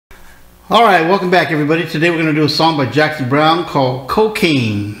Alright, welcome back everybody. Today we're going to do a song by Jackson Browne called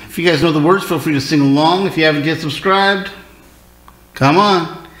Cocaine. If you guys know the words, feel free to sing along. If you haven't yet subscribed, come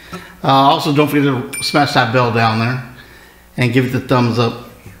on. Also, don't forget to smash that bell down there and give it the thumbs up.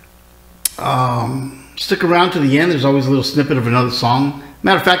 Stick around to the end. There's always a little snippet of another song.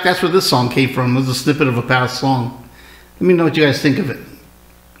 Matter of fact, that's where this song came from. It was a snippet of a past song. Let me know what you guys think of it.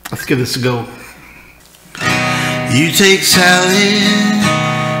 Let's give this a go. You take Sally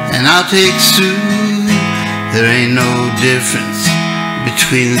and I'll take Sue. There ain't no difference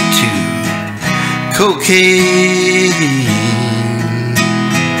between the two. Cocaine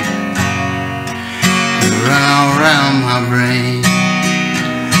run all around my brain,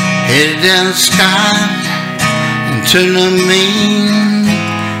 headed down the sky and turnin mean,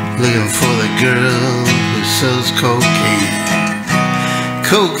 looking for the girl who sells cocaine.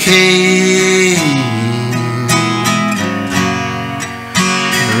 Cocaine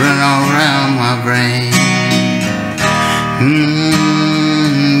run all around my brain.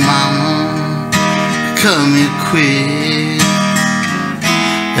 Mama, come here quick.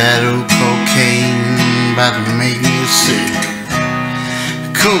 That old cocaine about to make me sick.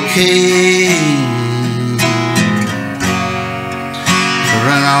 Cocaine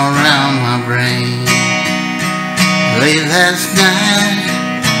run all around my brain. Late last night,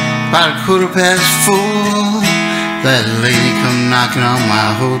 about 4:15, that lady come knocking on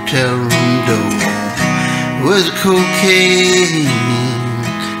my hotel room door. Where's the cocaine?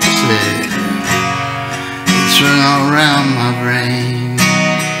 I said, it's running all around my brain.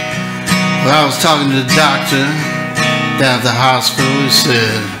 Well, I was talking to the doctor down at the hospital. He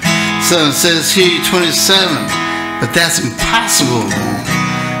said, son, says here you're 27, but that's impossible.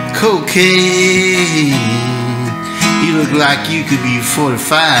 Cocaine, you look like you could be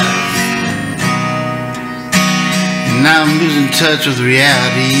 45. Now I'm losing touch with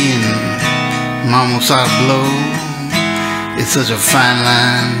reality and I'm almost out of blow. It's such a fine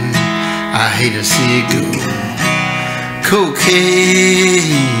line, I hate to see it go.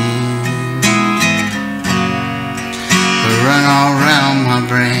 Cocaine run all around my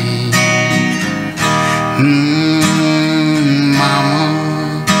brain.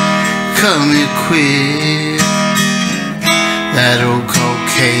 Mama, come here quick. That old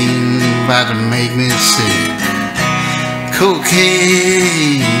cocaine about to make me sick.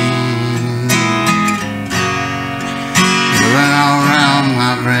 Cocaine run all around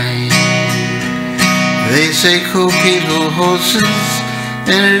my brain. They say cocaine's for horses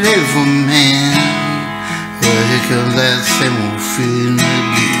and it ain't for men. Well, here comes that same old feeling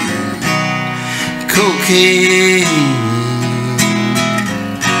again. Cocaine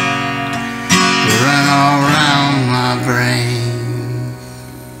run all around my brain.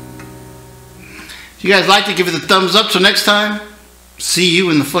 If you guys liked it, give it a thumbs up. So next time, see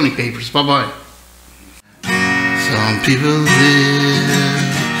you in the funny papers. Bye-bye. Some people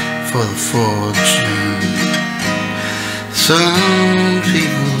live for the fortune. Some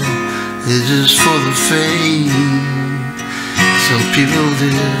people live just for the fame. Some people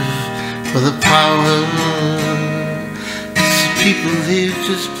live for the power. Some people live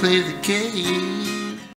just play the game.